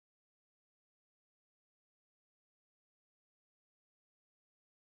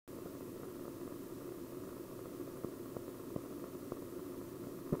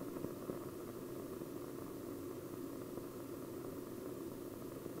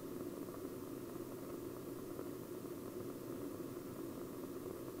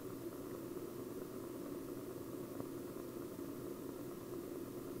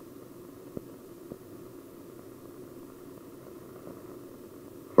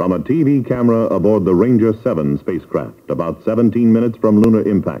From a TV camera aboard the Ranger VII spacecraft, about 17 minutes from lunar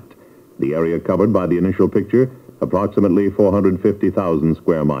impact, the area covered by the initial picture, approximately 450,000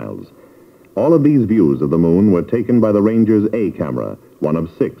 square miles. All of these views of the moon were taken by the Ranger's A camera, one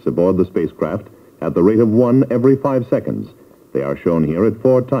of 6 aboard the spacecraft, at the rate of 1 every 5 seconds. They are shown here at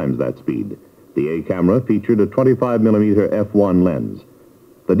 4 times that speed. The A camera featured a 25mm f1 lens.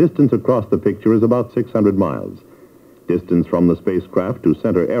 The distance across the picture is about 600 miles. Distance from the spacecraft to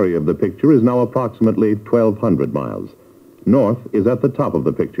center area of the picture is now approximately 1,200 miles. North is at the top of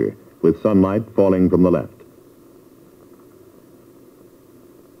the picture, with sunlight falling from the left.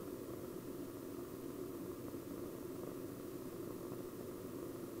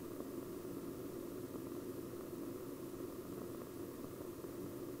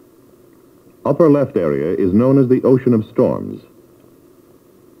 Upper left area is known as the Ocean of Storms,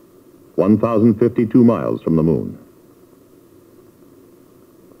 1,052 miles from the moon.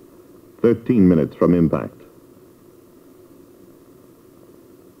 13 minutes from impact.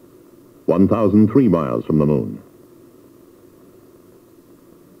 1,003 miles from the moon.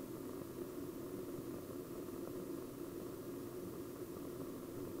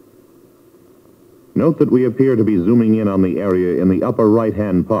 Note that we appear to be zooming in on the area in the upper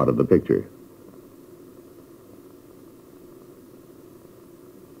right-hand part of the picture.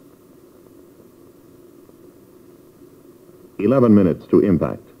 "11 minutes to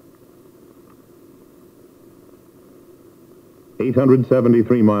impact.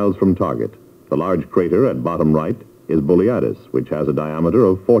 873 miles from target. The large crater at bottom right is Borealis, which has a diameter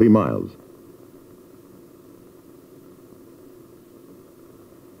of 40 miles.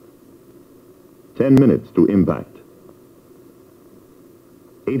 "10 minutes to impact.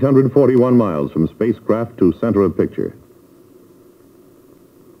 841 miles from spacecraft to center of picture.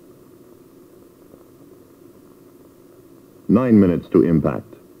 "9 minutes to impact.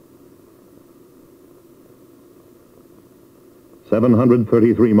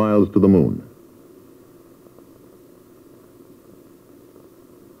 733 miles to the moon.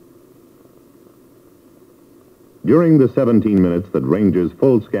 During the 17 minutes that Ranger's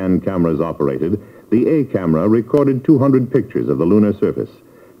full-scan cameras operated, the A camera recorded 200 pictures of the lunar surface.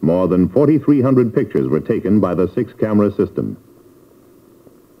 More than 4,300 pictures were taken by the 6-camera system.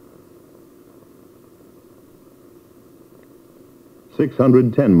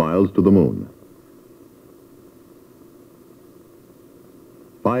 "610 miles to the moon.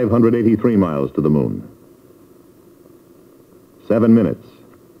 583 miles to the moon. 7 minutes.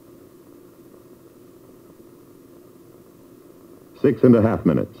 6.5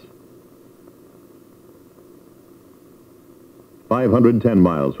 minutes. 510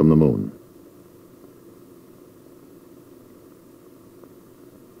 miles from the moon.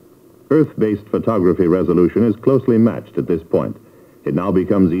 Earth-based photography resolution is closely matched at this point. It now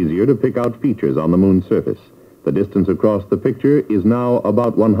becomes easier to pick out features on the moon's surface. The distance across the picture is now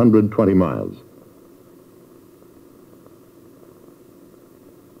about 120 miles.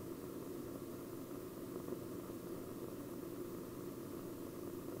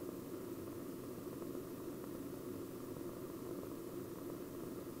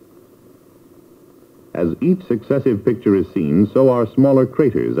 As each successive picture is seen, so are smaller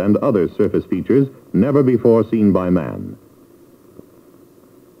craters and other surface features never before seen by man.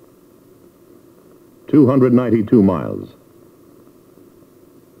 292 miles.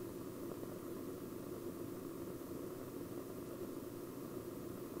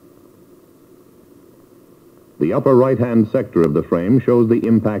 The upper right-hand sector of the frame shows the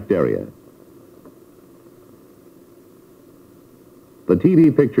impact area. The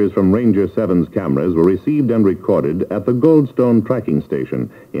TV pictures from Ranger VII's cameras were received and recorded at the Goldstone Tracking Station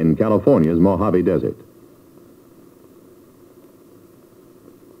in California's Mojave Desert.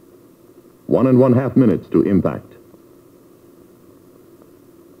 1.5 minutes to impact.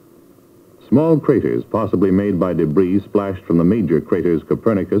 Small craters, possibly made by debris splashed from the major craters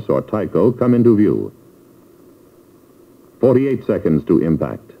Copernicus or Tycho, come into view. 48 seconds to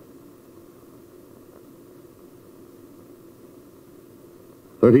impact.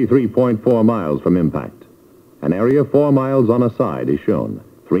 33.4 miles from impact. An area 4 miles on a side is shown.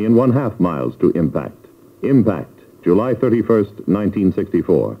 3.5 miles to impact. Impact, July 31st,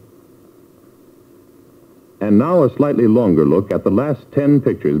 1964. And now a slightly longer look at the last 10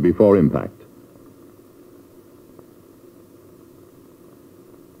 pictures before impact.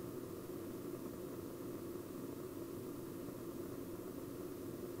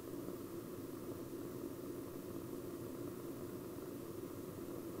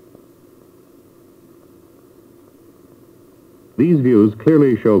 These views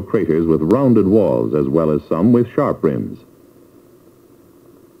clearly show craters with rounded walls as well as some with sharp rims.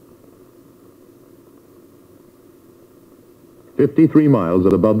 53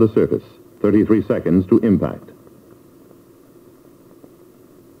 miles above the surface, 33 seconds to impact.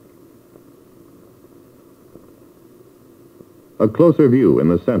 A closer view in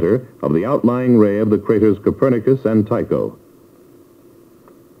the center of the outlying ray of the craters Copernicus and Tycho.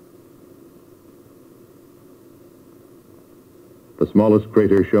 The smallest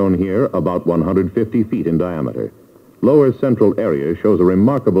crater shown here, about 150 feet in diameter. Lower central area shows a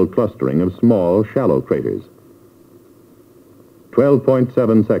remarkable clustering of small, shallow craters.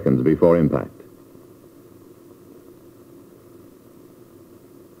 12.7 seconds before impact.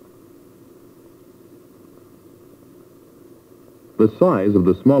 The size of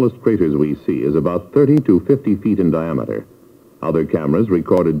the smallest craters we see is about 30 to 50 feet in diameter. Other cameras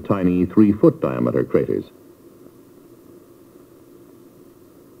recorded tiny 3-foot diameter craters.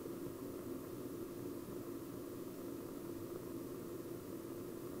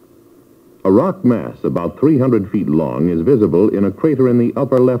 A rock mass about 300 feet long is visible in a crater in the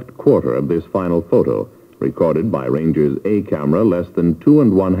upper left quarter of this final photo, recorded by Ranger's A camera less than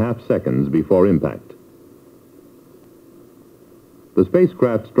 2½ seconds before impact. The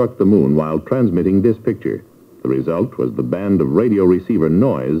spacecraft struck the moon while transmitting this picture. The result was the band of radio receiver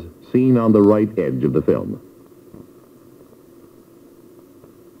noise seen on the right edge of the film.